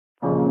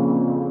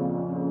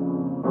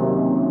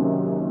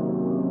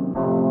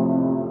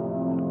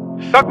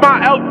Suck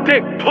my L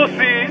dick,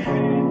 pussies.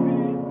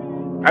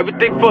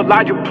 Everything for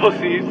Elijah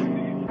pussies.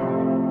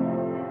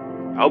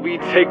 LB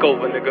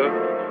takeover, nigga.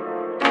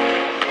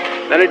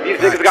 None of these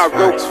niggas got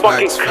real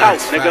fucking clout,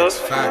 nigga.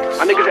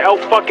 My niggas L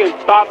fucking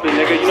bopping,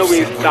 nigga. You know we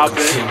ain't stopping.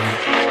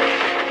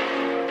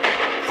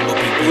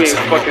 We ain't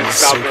fucking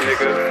stopping,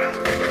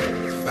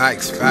 nigga.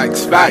 Facts.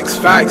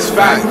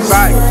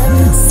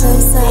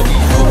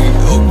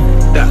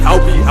 The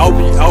LB.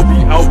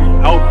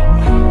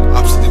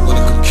 Opposite, they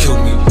wanna come kill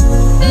me.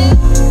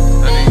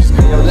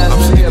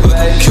 Opposite, they wanna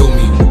come kill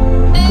me.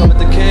 Come with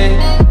the king,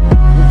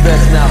 you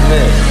best not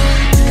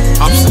miss.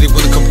 Opposite, they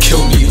wanna come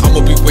kill me. I'ma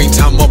be waiting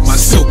time up my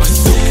silk.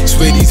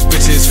 Swear these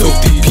bitches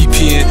filthy,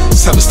 PPN,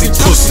 Celestine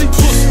pussy.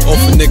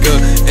 Off a nigga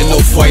in no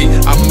fight,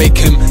 I make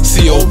him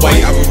CO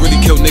white. I would really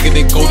kill nigga,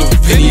 then go to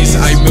pennies.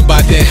 I remember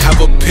I didn't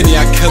have a penny,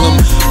 I kill him.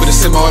 With a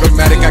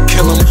semi-automatic, I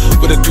kill him.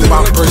 With a do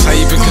my burst, I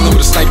even kill him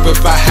with a sniper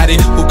if I had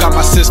it. Who got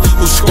my sis,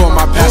 who scored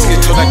my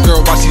basket? Told that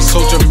girl why she's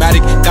so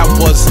dramatic. That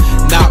was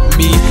not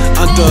me.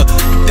 Under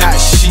that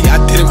sheet, I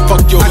didn't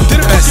fuck your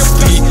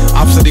bestie.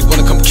 Opposite, they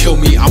wanna come kill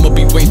me. I'ma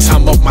be waiting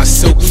time up my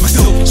silk.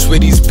 Swear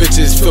these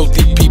bitches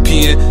filthy,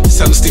 PPN,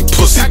 Celestine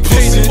pussy.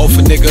 Off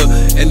a nigga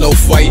in no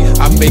fight,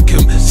 I make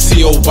him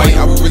CO white.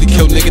 I would really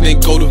kill nigga, then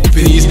go to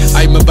pennies.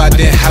 I remember I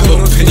didn't have a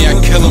penny, I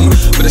kill him.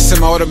 With a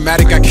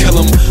semi-automatic, I kill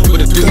him.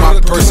 With a through my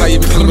purse, I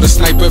even kill him with a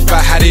sniper if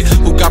I had it.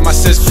 Who got my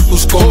sis, who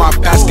scored my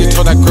basket?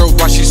 Told that girl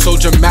why she's so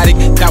dramatic.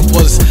 That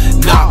was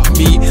not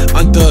me.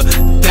 Under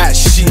that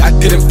sheet, I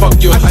didn't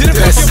fuck your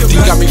bestie.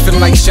 Got me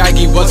feeling like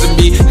Shaggy, wasn't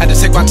me. Had to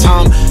take my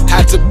time,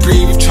 had to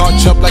breathe.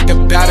 Charge up like a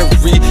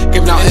battery,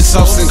 giving out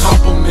insults and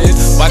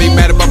compliments. Why they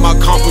mad about my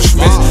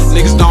accomplishments?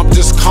 Niggas know I'm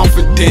just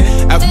confident.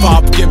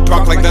 F5, get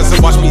Brock like that,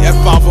 and watch me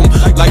F5 them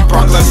like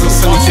Brock Lesnar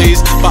sunny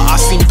days. But I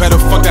seen better,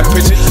 fuck that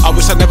bitch. I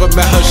wish I never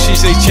met her, she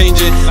say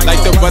changing.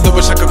 Like the weather,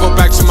 wish I could go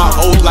back to my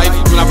old life.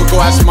 When I would go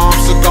ask mom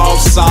to go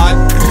outside.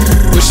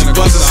 When she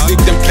was asleep,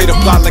 then play the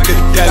plot like a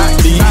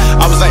deadly.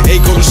 I was like, hey,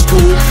 go to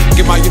school,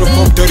 get my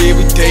uniform dirty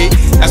every day.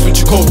 That's what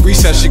you call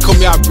recess. She called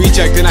me out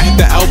reject, then I hit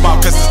the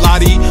L-bomb, cause it's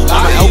Lottie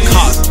on my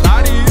L-cot.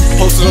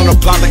 Posted on the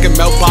block like a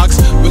mailbox.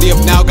 Really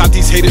up now, got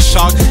these haters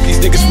shocked.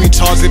 These niggas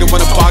retards, they don't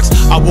wanna box.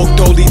 I walk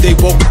dolly, they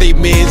walk with they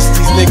mans.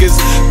 These niggas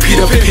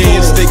Peter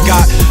Pans, they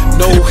got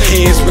no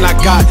hands. When I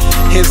got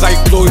hands like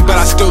Floyd,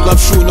 but I still love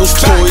shooting those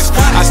toys.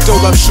 I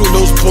still love shooting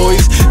those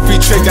boys. Free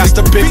trick, that's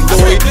the big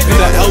boy. And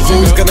the L's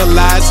always gonna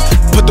last.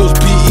 Put those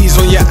BEs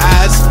on your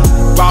ass.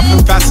 Rob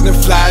him faster than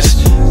Flash.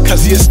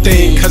 Cause he a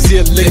stain, cause he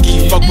a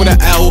licky. Fuck with an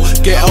L,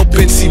 get L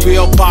Bency,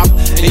 real bop.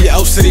 In your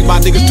L City, my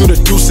niggas do the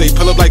do say.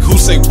 Pull up like who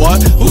say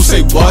what? Who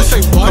say what?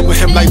 Come with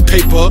him like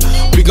paper.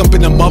 We gon'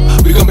 bend them up,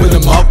 we gon' bend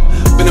them up.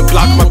 Been a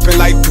block, my been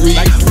like three.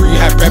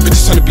 Had bad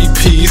bitches tryna be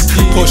peas.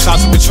 Pour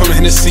shots of Patron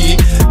Hennessy.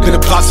 Been a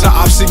plot to the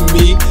opposite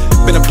me.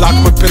 Been a block,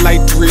 my been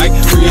like three.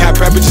 Had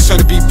bad bitches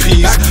tryna be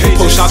peas.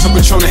 Pour shots of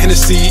Patron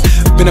Hennessy.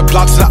 Been a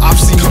block to the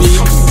opposite me.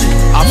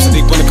 Opposite,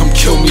 they wanna come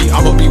kill me.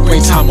 I'ma be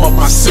waiting time up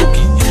my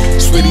Silky.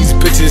 Swear these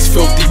bitches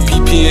filthy,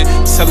 PPN,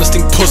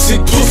 Celestine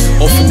pussy.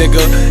 Off a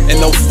nigga in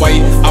no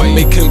fight, I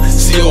make him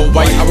CO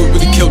white. I would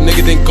really kill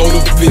nigga, then go to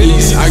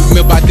Vinny's. I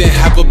remember I didn't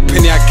have a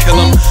penny, I kill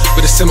him.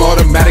 With a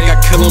semi-automatic, I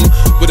kill him.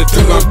 With a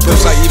 3-round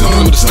burst, I even kill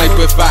him with a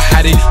sniper if I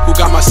had it. Who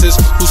got my sis,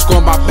 who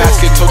scored my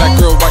basket? Told that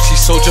girl why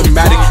she's so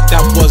dramatic.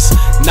 That was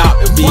not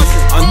me.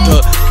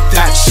 Under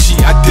that sheet,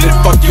 I didn't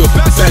fuck your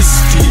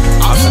bestie.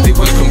 Opposite, they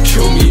wanna come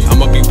kill me.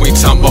 I'ma be waiting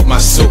time up my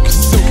Silky.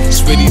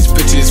 Swear these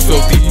bitches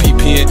filthy,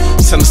 PPN,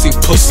 Celestine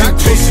pussy.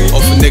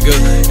 Off a nigga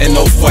in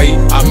no fight,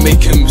 I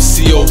make him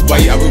CO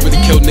white. I would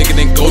really kill nigga,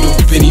 then go to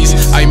Vinny's.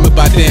 I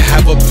remember I didn't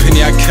have a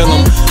penny, I kill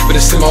him. With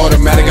a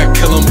semi-automatic, I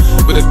kill him.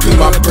 With a through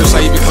my purse,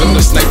 I even kill him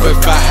with a sniper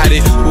if I had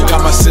it. Who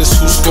got my sis,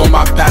 who scored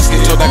my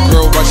basket? Told that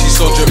girl why she's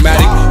so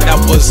dramatic.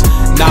 That was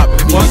not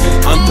me.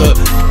 Under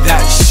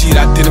that sheet,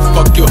 I didn't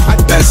fuck your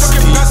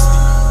bestie.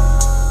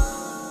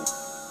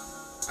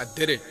 I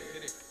did it.